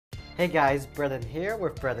Hey guys, Brennan here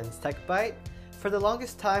with Brennan's Tech Bite. For the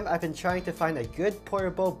longest time, I've been trying to find a good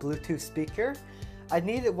portable Bluetooth speaker. I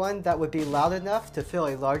needed one that would be loud enough to fill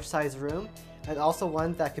a large size room and also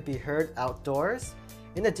one that could be heard outdoors.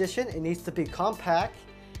 In addition, it needs to be compact,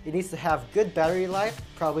 it needs to have good battery life,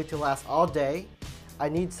 probably to last all day. I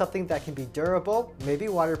need something that can be durable, maybe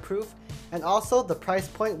waterproof, and also the price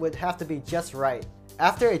point would have to be just right.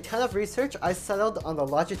 After a ton of research, I settled on the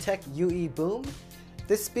Logitech UE Boom.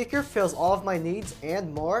 This speaker fills all of my needs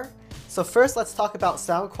and more. So first let's talk about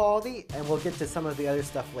sound quality and we'll get to some of the other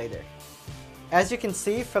stuff later. As you can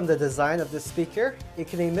see from the design of this speaker, it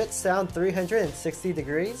can emit sound 360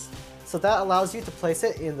 degrees. So that allows you to place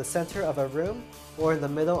it in the center of a room or in the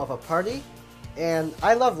middle of a party. And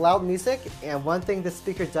I love loud music, and one thing this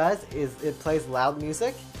speaker does is it plays loud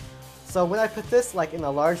music. So when I put this like in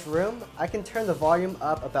a large room, I can turn the volume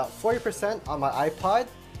up about 40% on my iPod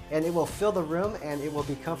and it will fill the room and it will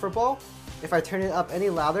be comfortable. If I turn it up any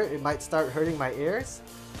louder, it might start hurting my ears.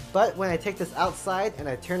 But when I take this outside and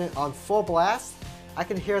I turn it on full blast, I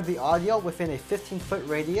can hear the audio within a 15-foot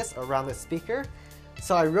radius around the speaker.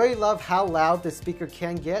 So I really love how loud this speaker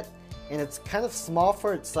can get, and it's kind of small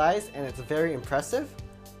for its size and it's very impressive.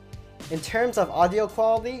 In terms of audio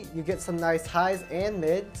quality, you get some nice highs and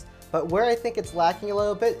mids, but where I think it's lacking a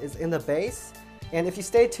little bit is in the bass. And if you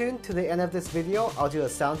stay tuned to the end of this video, I'll do a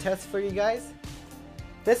sound test for you guys.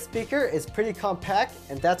 This speaker is pretty compact,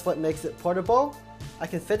 and that's what makes it portable. I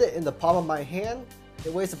can fit it in the palm of my hand.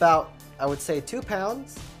 It weighs about, I would say, 2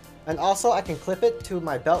 pounds. And also I can clip it to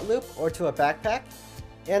my belt loop or to a backpack.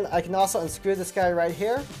 And I can also unscrew this guy right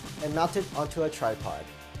here and mount it onto a tripod.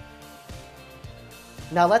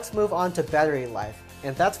 Now let's move on to battery life.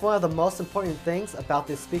 And that's one of the most important things about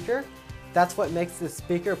this speaker. That's what makes this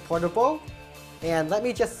speaker portable. And let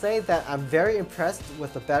me just say that I'm very impressed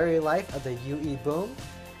with the battery life of the UE Boom.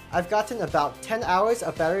 I've gotten about 10 hours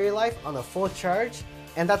of battery life on a full charge,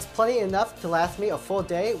 and that's plenty enough to last me a full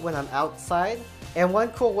day when I'm outside. And one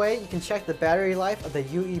cool way you can check the battery life of the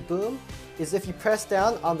UE Boom is if you press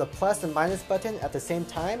down on the plus and minus button at the same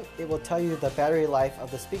time, it will tell you the battery life of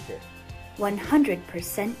the speaker.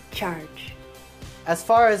 100% charge. As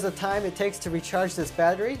far as the time it takes to recharge this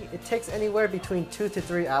battery, it takes anywhere between 2 to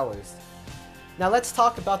 3 hours. Now let's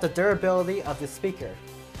talk about the durability of this speaker.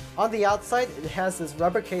 On the outside, it has this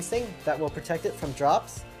rubber casing that will protect it from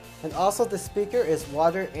drops. And also the speaker is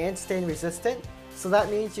water and stain resistant, so that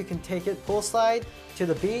means you can take it poolside, to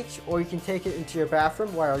the beach, or you can take it into your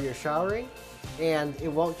bathroom while you're showering, and it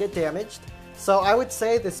won't get damaged. So I would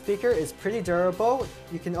say the speaker is pretty durable.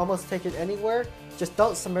 You can almost take it anywhere, just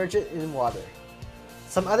don't submerge it in water.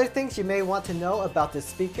 Some other things you may want to know about this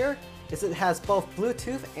speaker is it has both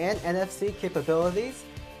Bluetooth and NFC capabilities,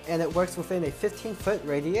 and it works within a 15-foot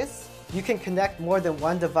radius. You can connect more than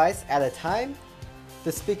one device at a time.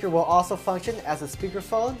 The speaker will also function as a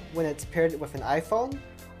speakerphone when it's paired with an iPhone.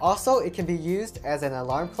 Also, it can be used as an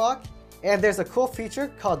alarm clock. And there's a cool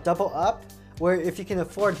feature called Double Up, where if you can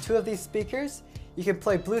afford 2 of these speakers, you can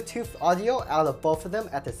play Bluetooth audio out of both of them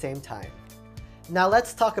at the same time. Now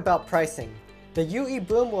let's talk about pricing. The UE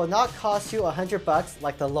Boom will not cost you $100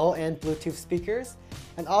 like the low-end Bluetooth speakers,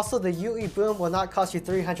 and also the UE Boom will not cost you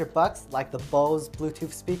 $300 like the Bose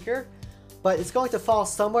Bluetooth speaker, but it's going to fall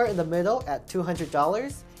somewhere in the middle at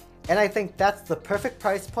 $200, and I think that's the perfect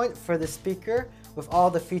price point for this speaker with all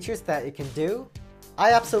the features that it can do.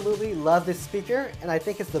 I absolutely love this speaker, and I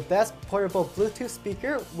think it's the best portable Bluetooth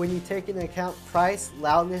speaker when you take into account price,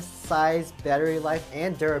 loudness, size, battery life,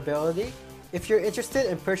 and durability. If you're interested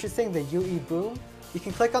in purchasing the UE Boom, you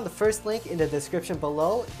can click on the first link in the description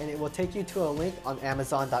below and it will take you to a link on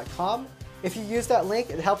Amazon.com. If you use that link,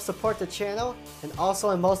 it helps support the channel, and also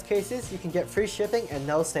in most cases, you can get free shipping and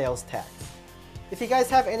no sales tax. If you guys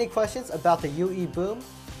have any questions about the UE Boom,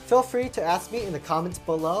 feel free to ask me in the comments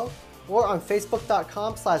below, or on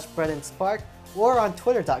Facebook.com/BrennanSpark, or on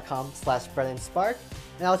Twitter.com/BrennanSpark,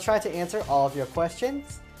 and I'll try to answer all of your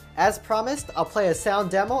questions. As promised, I'll play a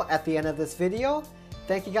sound demo at the end of this video.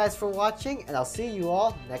 Thank you guys for watching, and I'll see you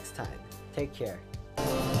all next time. Take care.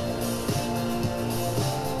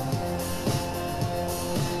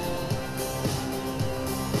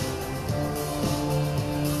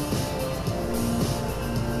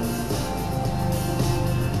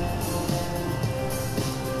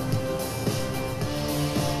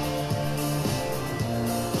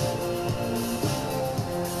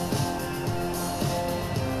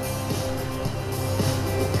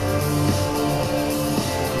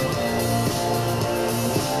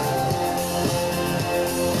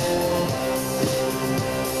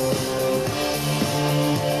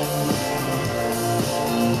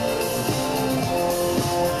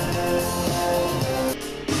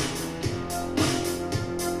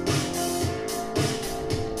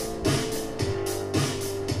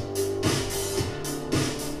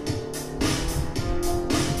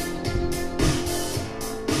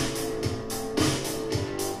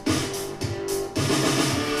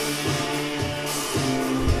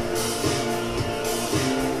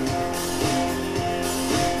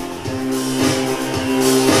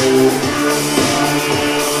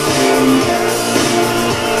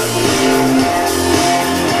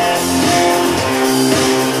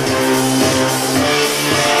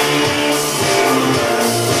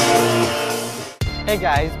 Hey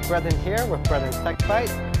guys, Brethren here with Brethren's Tech Bite.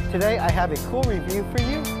 Today I have a cool review for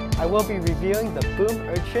you. I will be reviewing the Boom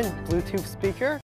Urchin Bluetooth speaker.